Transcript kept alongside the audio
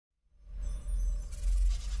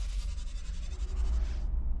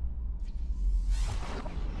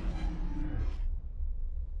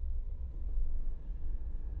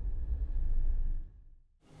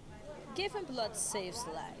Giving blood saves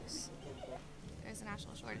lives. There's a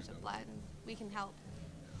national shortage of blood and we can help.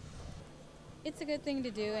 It's a good thing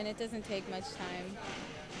to do and it doesn't take much time.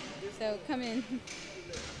 So come in.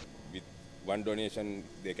 With one donation,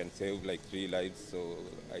 they can save like 3 lives. So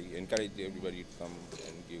I encourage everybody to come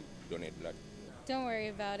and donate blood. Don't worry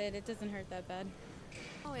about it. It doesn't hurt that bad.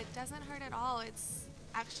 Oh, it doesn't hurt at all. It's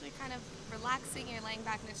actually kind of relaxing. You're laying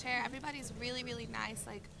back in a chair. Everybody's really, really nice,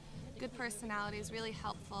 like good personalities, really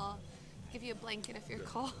helpful. Give you a blanket if you're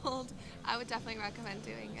cold. I would definitely recommend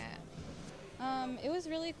doing it. It was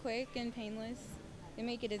really quick and painless. They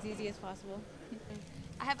make it as easy as possible.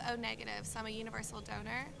 I have O negative, so I'm a universal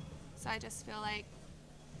donor. So I just feel like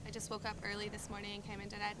I just woke up early this morning and came in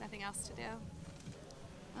today. I had nothing else to do.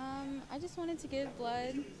 I just wanted to give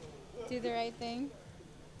blood, do the right thing.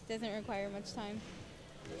 Doesn't require much time.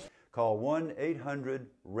 Call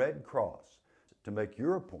 1-800-RED-CROSS to make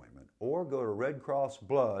your appointment or go to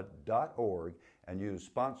redcrossblood.org and use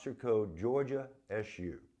sponsor code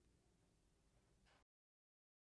GeorgiaSU.